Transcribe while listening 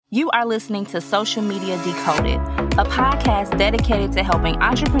You are listening to Social Media Decoded, a podcast dedicated to helping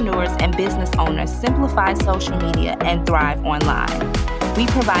entrepreneurs and business owners simplify social media and thrive online. We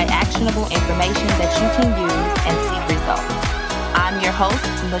provide actionable information that you can use and see results. I'm your host,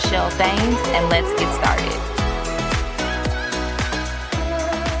 Michelle Thames, and let's get started.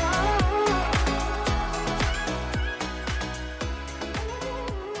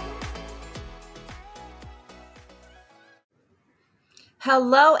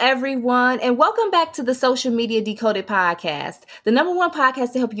 Hello, everyone, and welcome back to the Social Media Decoded podcast, the number one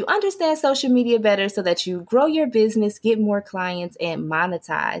podcast to help you understand social media better so that you grow your business, get more clients, and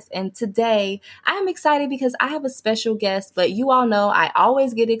monetize. And today, I'm excited because I have a special guest, but you all know I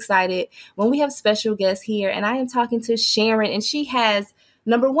always get excited when we have special guests here, and I am talking to Sharon, and she has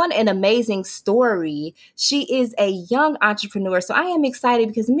number one, an amazing story. She is a young entrepreneur, so I am excited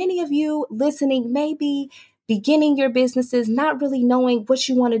because many of you listening may be beginning your businesses, not really knowing what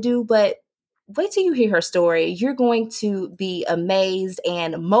you want to do, but wait till you hear her story. You're going to be amazed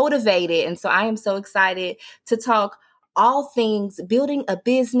and motivated. And so I am so excited to talk all things building a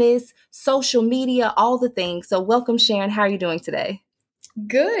business, social media, all the things. So welcome, Sharon. How are you doing today?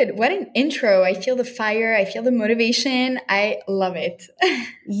 Good. What an intro. I feel the fire. I feel the motivation. I love it.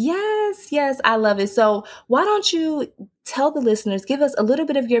 Yes, I love it. So why don't you tell the listeners, give us a little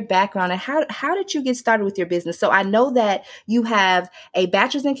bit of your background and how did you get started with your business? So I know that you have a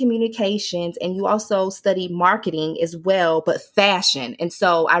bachelor's in communications and you also study marketing as well, but fashion. And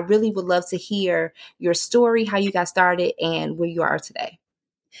so I really would love to hear your story, how you got started and where you are today.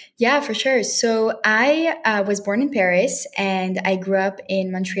 Yeah, for sure. So I was born in Paris and I grew up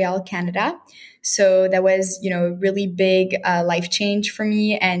in Montreal, Canada. So that was, a really big life change for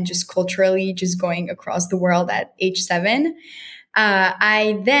me and just culturally just going across the world at age 7.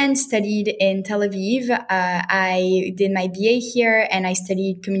 I then studied in Tel Aviv. I did my BA here and I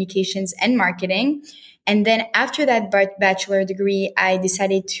studied communications and marketing. And then after that bachelor degree, I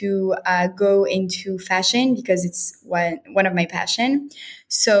decided to go into fashion because it's one of my passion.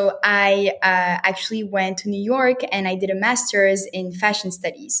 So I actually went to New York and I did a master's in fashion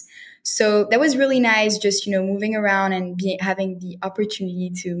studies. So that was really nice, just, moving around and having the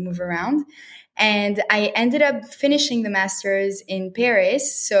opportunity to move around. And I ended up finishing the master's in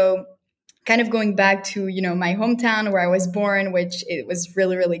Paris. So kind of going back to, my hometown where I was born, which it was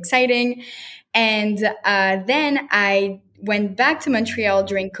really, really exciting. And then I went back to Montreal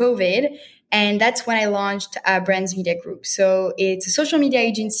during COVID, and that's when I launched Brands Media Group. So it's a social media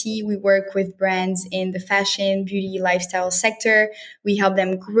agency. We work with brands in the fashion, beauty, lifestyle sector. We help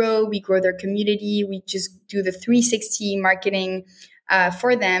them grow. We grow their community. We just do the 360 marketing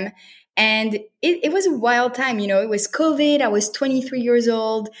for them. And it was a wild time. It was COVID. I was 23 years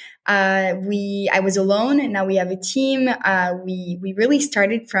old. I was alone, and now we have a team. We really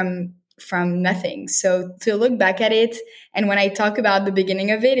started from nothing. So to look back at it, and when I talk about the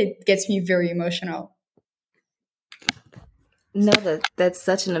beginning of it, it gets me very emotional. No, that's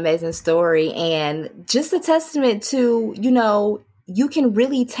such an amazing story, and just a testament to, you can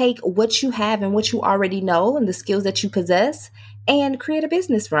really take what you have and what you already know and the skills that you possess and create a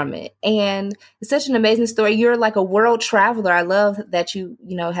business from it. And it's such an amazing story. You're like a world traveler. I love that you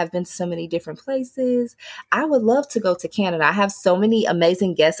have been to so many different places. I would love to go to Canada. I have so many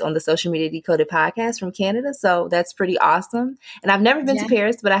amazing guests on the Social Media Decoded podcast from Canada. So that's pretty awesome. And I've never been to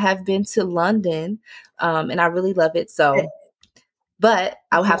Paris, but I have been to London and I really love it. So, but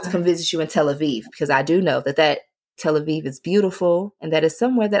I'll have to come visit you in Tel Aviv because I do know that Tel Aviv is beautiful and that is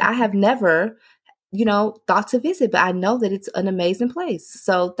somewhere that I have never thought to visit, but I know that it's an amazing place.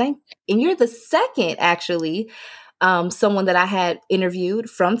 So and you're the second, actually, someone that I had interviewed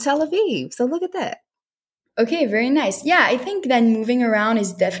from Tel Aviv. So look at that. Okay, very nice. Yeah, I think that moving around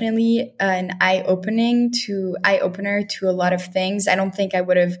is definitely an eye-opener to a lot of things. I don't think I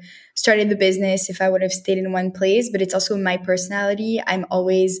would have started the business if I would have stayed in one place, but it's also my personality. I'm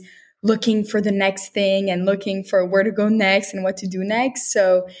always looking for the next thing and looking for where to go next and what to do next.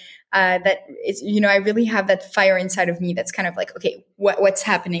 So that it's, I really have that fire inside of me that's kind of like, okay, what's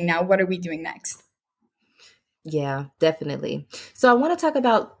happening now? What are we doing next? Yeah, definitely. So I want to talk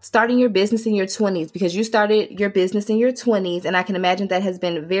about starting your business in your 20s because you started your business in your 20s and I can imagine that has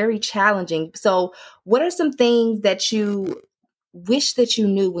been very challenging. So what are some things that you wish that you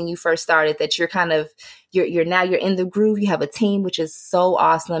knew when you first started that you're kind of, you're in the groove, you have a team, which is so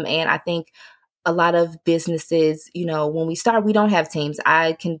awesome. And I think a lot of businesses, when we start, we don't have teams.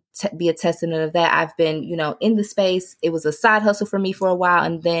 I can be a testament of that. I've been, in the space. It was a side hustle for me for a while,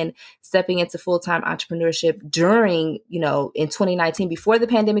 and then stepping into full-time entrepreneurship during, in 2019 before the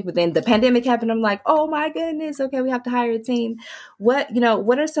pandemic. But then the pandemic happened. I'm like, oh my goodness, okay, we have to hire a team. What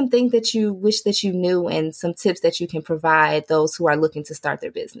are some things that you wish that you knew, and some tips that you can provide those who are looking to start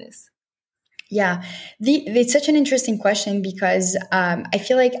their business? Yeah, it's such an interesting question because I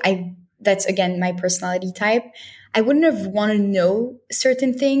feel like that's again my personality type. I wouldn't have want to know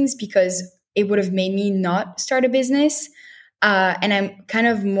certain things because it would have made me not start a business. And I'm kind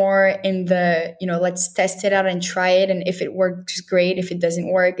of more in the, let's test it out and try it. And if it works, great. If it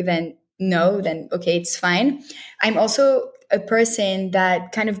doesn't work, then no, then okay, it's fine. I'm also a person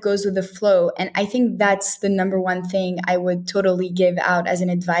that kind of goes with the flow. And I think that's the number one thing I would totally give out as an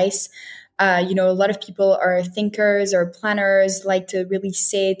advice. A lot of people are thinkers or planners, like to really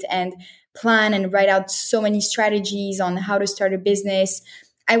sit and plan and write out so many strategies on how to start a business.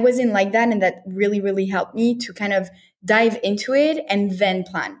 I wasn't like that. And that really, really helped me to kind of dive into it and then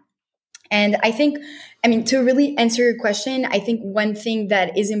plan. And to really answer your question, I think one thing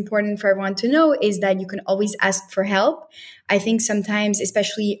that is important for everyone to know is that you can always ask for help. I think sometimes,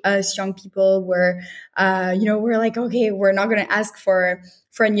 especially us young people, we're like, okay, we're not going to ask for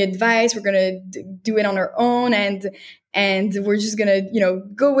any advice. We're going to do it on our own, and we're just going to,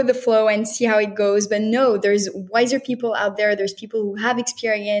 go with the flow and see how it goes. But no, there's wiser people out there. There's people who have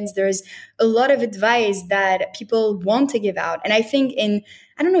experience. There's a lot of advice that people want to give out. And I think in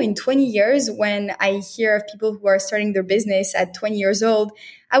 20 years, when I hear of people who are starting their business at 20 years old,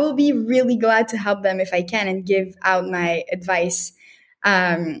 I will be really glad to help them if I can and give out my advice.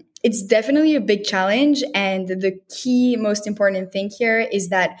 It's definitely a big challenge. And the key, most important thing here is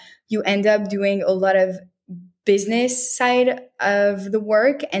that you end up doing a lot of business side of the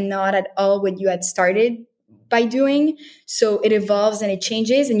work and not at all what you had started by doing. So it evolves and it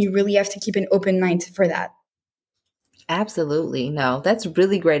changes, and you really have to keep an open mind for that. Absolutely. No, that's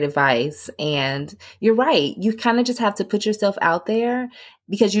really great advice. And you're right. You kind of just have to put yourself out there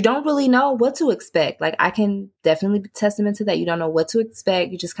because you don't really know what to expect. Like, I can definitely be testament to that. You don't know what to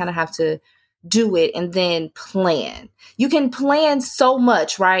expect. You just kind of have to do it and then plan. You can plan so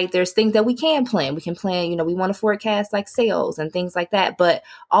much, right? There's things that we can plan. We can plan, we want to forecast like sales and things like that. But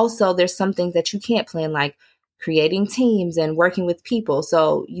also there's some things that you can't plan, like creating teams and working with people.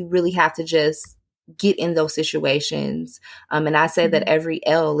 So you really have to just get in those situations. And I say that every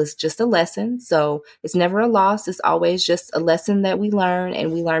L is just a lesson. So it's never a loss. It's always just a lesson that we learn,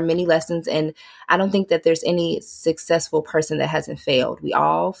 and we learn many lessons. And I don't think that there's any successful person that hasn't failed. We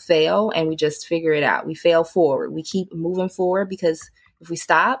all fail, and we just figure it out. We fail forward. We keep moving forward, because if we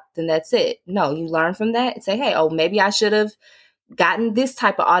stop, then that's it. No, you learn from that and say, hey, maybe I should have gotten this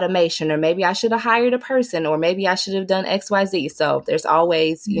type of automation, or maybe I should have hired a person, or maybe I should have done XYZ. So there's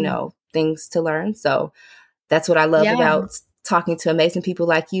always, things to learn. So that's what I love about talking to amazing people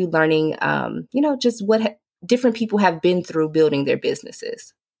like you, learning, just what different people have been through building their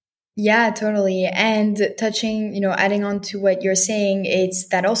businesses. Yeah, totally. And touching, adding on to what you're saying, it's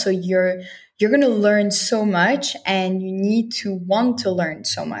that also you're going to learn so much, and you need to want to learn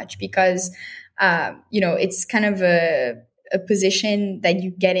so much because, it's kind of a position that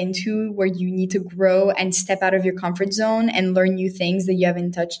you get into where you need to grow and step out of your comfort zone and learn new things that you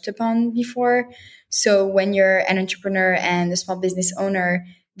haven't touched upon before. So when you're an entrepreneur and a small business owner,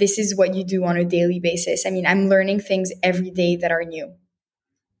 this is what you do on a daily basis. I mean, I'm learning things every day that are new.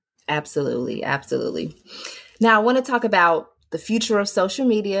 Absolutely. Absolutely. Now I want to talk about the future of social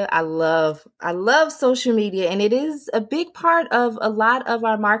media. I love social media, and it is a big part of a lot of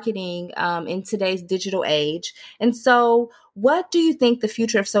our marketing in today's digital age. And so what do you think the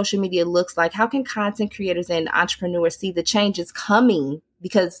future of social media looks like? How can content creators and entrepreneurs see the changes coming?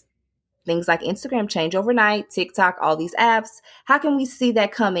 Because things like Instagram change overnight, TikTok, all these apps. How can we see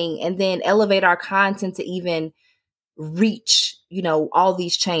that coming and then elevate our content to even reach, all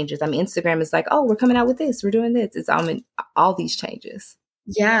these changes? I mean, Instagram is like, we're coming out with this, we're doing this. It's all these changes.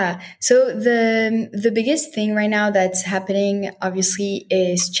 Yeah. So the biggest thing right now that's happening, obviously,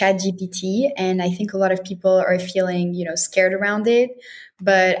 is ChatGPT, and I think a lot of people are feeling, scared around it.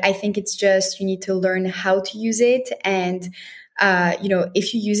 But I think it's just you need to learn how to use it, and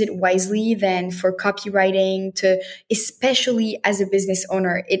if you use it wisely, then for copywriting, especially as a business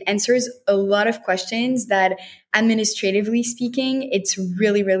owner, it answers a lot of questions that administratively speaking, it's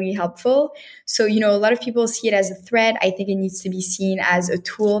really, really helpful. So, a lot of people see it as a threat. I think it needs to be seen as a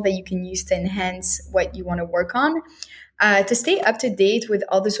tool that you can use to enhance what you want to work on. To stay up to date with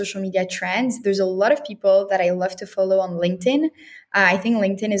all the social media trends, there's a lot of people that I love to follow on LinkedIn. I think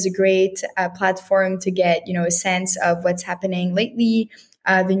LinkedIn is a great platform to get, a sense of what's happening lately,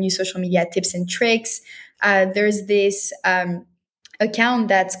 the new social media tips and tricks. There's this account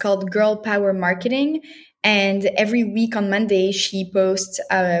that's called Girl Power Marketing. And every week on Monday, she posts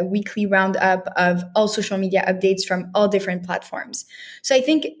a weekly roundup of all social media updates from all different platforms. So I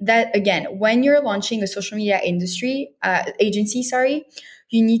think that, again, when you're launching a social media agency,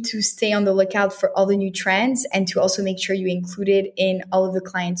 you need to stay on the lookout for all the new trends and to also make sure you include it in all of the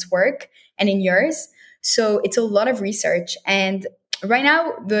clients' work and in yours. So it's a lot of research. And right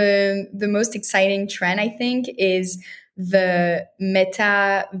now, the most exciting trend, I think, is the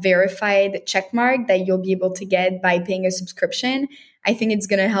Meta verified checkmark that you'll be able to get by paying a subscription. I think it's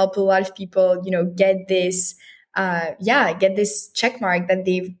going to help a lot of people, get this, get this checkmark that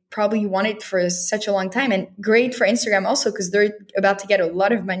they've probably wanted for such a long time, and great for Instagram also because they're about to get a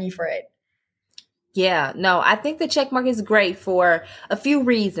lot of money for it. Yeah, no, I think the check mark is great for a few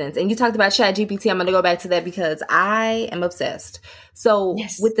reasons. And you talked about ChatGPT. I'm going to go back to that because I am obsessed. So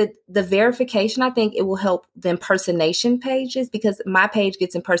Yes. with the verification, I think it will help the impersonation pages because my page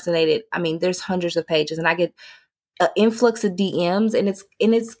gets impersonated. I mean, there's hundreds of pages and I get an influx of DMs and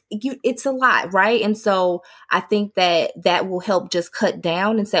it's a lot, right? And so I think that will help just cut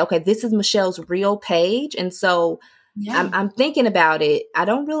down and say, okay, this is Michelle's real page. And so Yeah. I'm thinking about it. I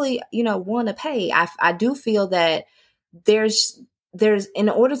don't really, want to pay. I do feel that there's in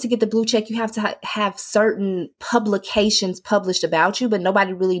order to get the blue check, you have to have certain publications published about you, but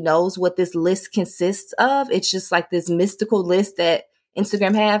nobody really knows what this list consists of. It's just like this mystical list that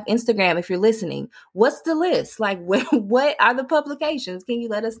Instagram have. Instagram, if you're listening, what's the list? Like, what are the publications? Can you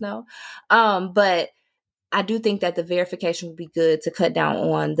let us know? But I do think that the verification would be good to cut down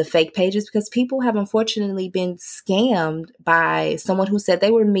on the fake pages because people have unfortunately been scammed by someone who said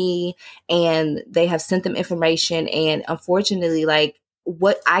they were me and they have sent them information. And unfortunately,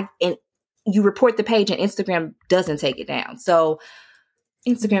 and you report the page and Instagram doesn't take it down. So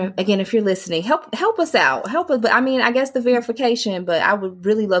Instagram, again, if you're listening, help us out. Help us. But I mean, I guess the verification, but I would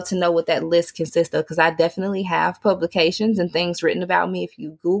really love to know what that list consists of because I definitely have publications and things written about me if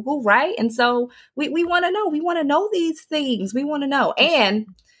you Google, right? And so we want to know. We want to know these things. We want to know. And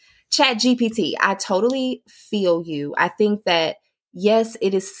ChatGPT, I totally feel you. I think that yes,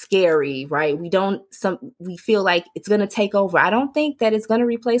 it is scary, right? We feel like it's going to take over. I don't think that it's going to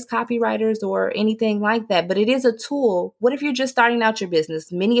replace copywriters or anything like that, but it is a tool. What if you're just starting out your business?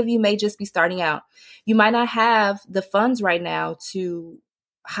 Many of you may just be starting out. You might not have the funds right now to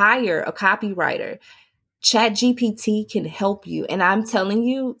hire a copywriter. ChatGPT can help you. And I'm telling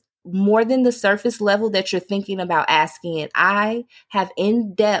you, more than the surface level that you're thinking about asking it. I have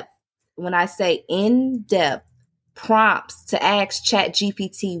in-depth, when I say in-depth, prompts to ask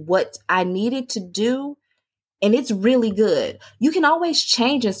ChatGPT what I needed to do, and it's really good. You can always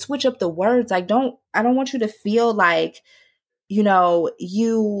change and switch up the words. I don't want you to feel like,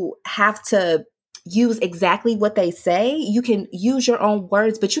 you have to use exactly what they say. You can use your own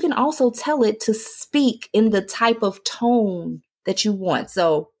words, but you can also tell it to speak in the type of tone that you want.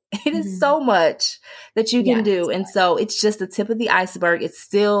 So it is so much that you can do. And so it's just the tip of the iceberg. It's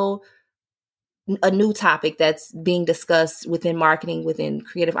still a new topic that's being discussed within marketing, within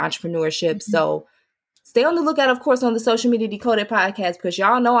creative entrepreneurship. So stay on the lookout, of course, on the Social Media Decoded podcast, because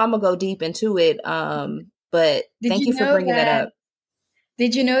y'all know I'm going to go deep into it. But thank you for bringing that up.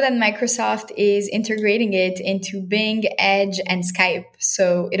 Did you know that Microsoft is integrating it into Bing, Edge, and Skype?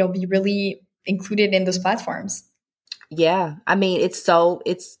 So it'll be really included in those platforms. Yeah. I mean,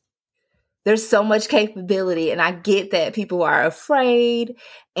 there's so much capability, and I get that people are afraid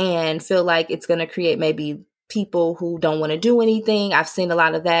and feel like it's going to create maybe people who don't want to do anything. I've seen a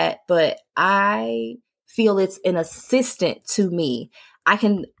lot of that, but I feel it's an assistant to me.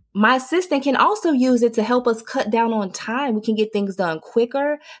 My assistant can also use it to help us cut down on time. We can get things done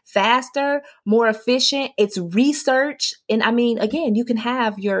quicker, faster, more efficient. It's research. And I mean, again, you can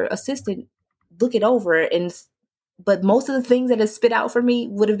have your assistant look it over but most of the things that it spit out for me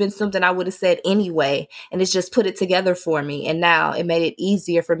would have been something I would have said anyway. And it's just put it together for me. And now it made it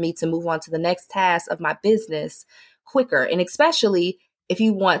easier for me to move on to the next task of my business quicker. And especially if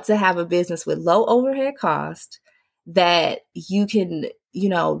you want to have a business with low overhead cost that you can,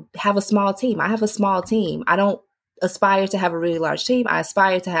 have a small team. I have a small team. I don't aspire to have a really large team. I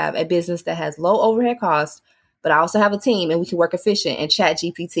aspire to have a business that has low overhead cost, but I also have a team and we can work efficient, and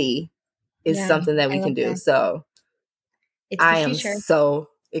ChatGPT is something that we can do. So I am so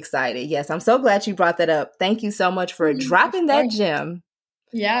excited. Yes, I'm so glad you brought that up. Thank you so much for dropping that gem.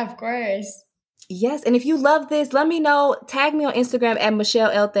 Yeah, of course. Yes, and if you love this, let me know. Tag me on Instagram at Michelle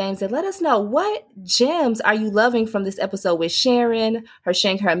L. Thames and let us know what gems are you loving from this episode with Sharon, her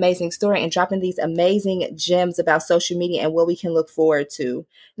sharing her amazing story and dropping these amazing gems about social media and what we can look forward to.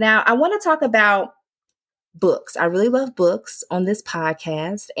 Now, I want to talk about books. I really love books on this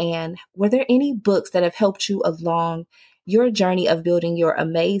podcast. And were there any books that have helped you along your journey of building your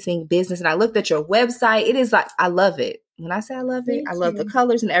amazing business? And I looked at your website. It is like, I love it. When I say I love it, Thank I love the you.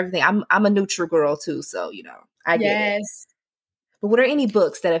 colors and everything. I'm a neutral girl too. So, I get it. Yes. But what are any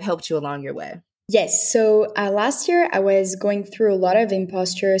books that have helped you along your way? Yes. So last year, I was going through a lot of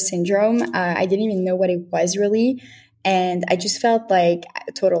imposter syndrome. I didn't even know what it was really. And I just felt like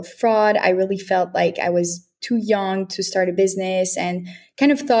a total fraud. I really felt like I was too young to start a business and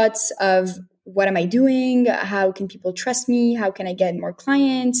kind of thoughts of what am I doing? How can people trust me? How can I get more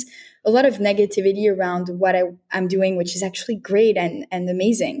clients? A lot of negativity around what I'm doing, which is actually great and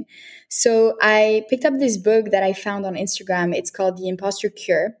amazing. So I picked up this book that I found on Instagram. It's called The Imposter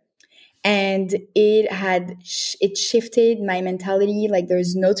Cure, and it shifted my mentality like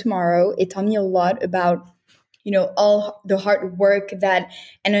there's no tomorrow. It taught me a lot about all the hard work that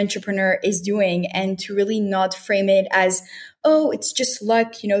an entrepreneur is doing, and to really not frame it as, oh, it's just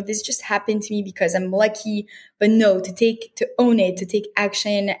luck, this just happened to me because I'm lucky. But no, to own it, to take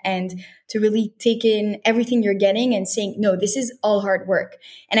action, and to really take in everything you're getting and saying, no, this is all hard work.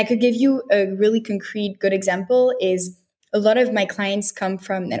 And I could give you a really concrete good example. Is a lot of my clients come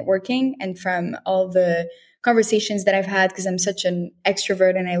from networking and from all the conversations that I've had, because I'm such an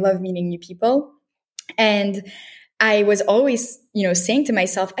extrovert and I love meeting new people. And I was always, saying to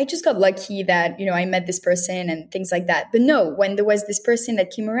myself, I just got lucky that, I met this person and things like that. But no, when there was this person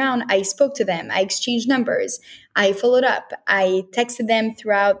that came around, I spoke to them, I exchanged numbers, I followed up, I texted them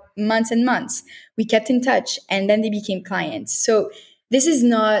throughout months and months. We kept in touch, and then they became clients. So this is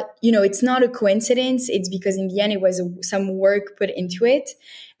not, it's not a coincidence. It's because in the end, it was some work put into it.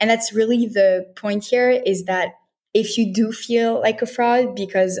 And that's really the point here, is that if you do feel like a fraud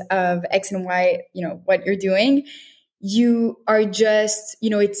because of X and Y, what you're doing, you are just,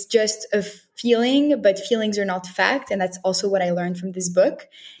 it's just a feeling, but feelings are not fact. And that's also what I learned from this book.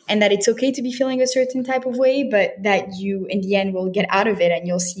 And that it's okay to be feeling a certain type of way, but that you, in the end, will get out of it and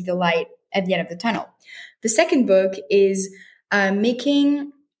you'll see the light at the end of the tunnel. The second book is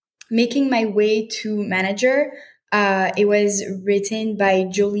making my way to manager. It was written by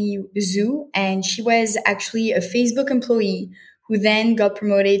Julie Zhu, and she was actually a Facebook employee who then got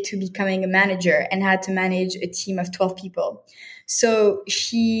promoted to becoming a manager and had to manage a team of 12 people. So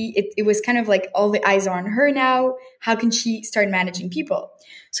it was kind of like all the eyes are on her now. How can she start managing people?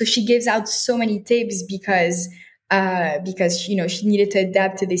 So she gives out so many tips because she needed to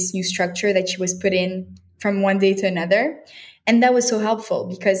adapt to this new structure that she was put in from one day to another. And that was so helpful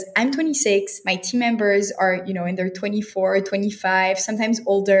because I'm 26, my team members are, in their 24, 25, sometimes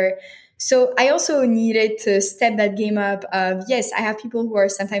older. So I also needed to step that game up of, yes, I have people who are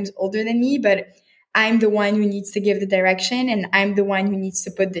sometimes older than me, but I'm the one who needs to give the direction, and I'm the one who needs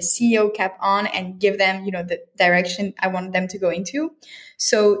to put the CEO cap on and give them, the direction I want them to go into.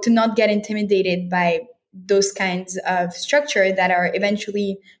 So to not get intimidated by those kinds of structure that are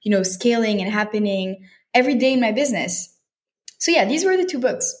eventually, scaling and happening every day in my business. So yeah, these were the two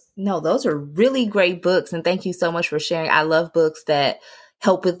books. No, those are really great books. And thank you so much for sharing. I love books that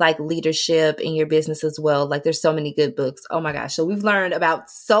help with like leadership in your business as well. Like there's so many good books. Oh my gosh. So we've learned about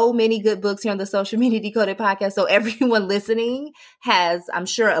so many good books here on the Social Media Decoded podcast. So everyone listening has, I'm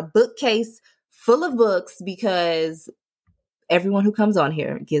sure, a bookcase full of books because everyone who comes on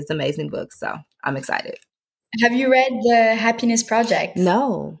here gives amazing books. So I'm excited. Have you read The Happiness Project?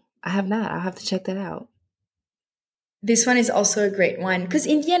 No, I have not. I'll have to check that out. This one is also a great one because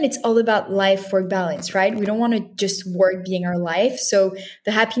in the end, it's all about life-work balance, right? We don't want to just work being our life. So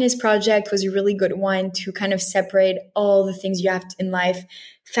the Happiness Project was a really good one to kind of separate all the things you have in life: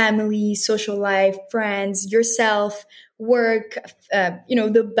 family, social life, friends, yourself, work,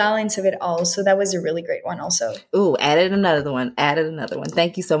 the balance of it all. So that was a really great one also. Ooh, added another one.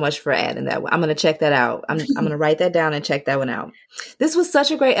 Thank you so much for adding that one. I'm going to check that out. I'm going to write that down and check that one out. This was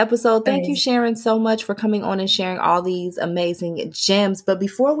such a great episode. Thank you, Sharon, so much for coming on and sharing all these amazing gems. But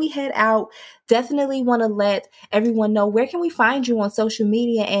before we head out, definitely want to let everyone know, where can we find you on social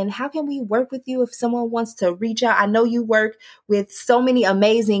media and how can we work with you if someone wants to reach out? I know you work with so many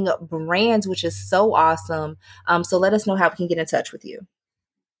amazing brands, which is so awesome. So let us know how we can get in touch with you.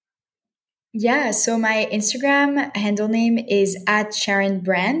 Yeah, so my Instagram handle name is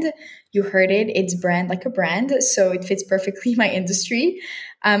 @SharonBrand. You heard it, it's brand like a brand, so it fits perfectly my industry.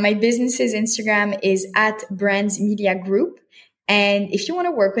 My business's Instagram is @BrandsMediaGroup. And if you want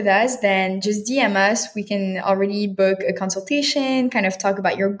to work with us, then just DM us. We can already book a consultation, kind of talk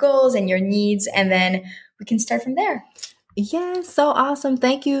about your goals and your needs, and then we can start from there. Yes, so awesome.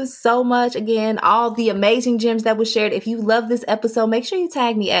 Thank you so much. Again, all the amazing gems that were shared. If you love this episode, make sure you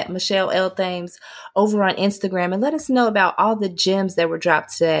tag me at Michelle L. Thames over on Instagram and let us know about all the gems that were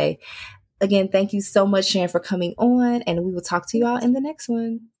dropped today. Again, thank you so much, Sharon, for coming on, and we will talk to you all in the next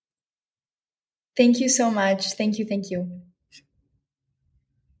one. Thank you so much. Thank you. Thank you.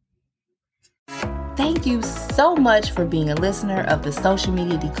 Thank you so much for being a listener of the Social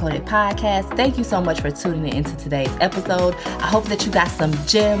Media Decoded podcast. Thank you so much for tuning into today's episode. I hope that you got some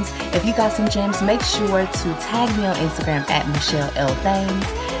gems. If you got some gems, make sure to tag me on Instagram at Michelle L. Thames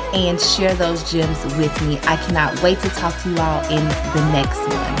and share those gems with me. I cannot wait to talk to you all in the next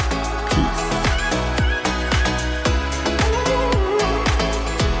one.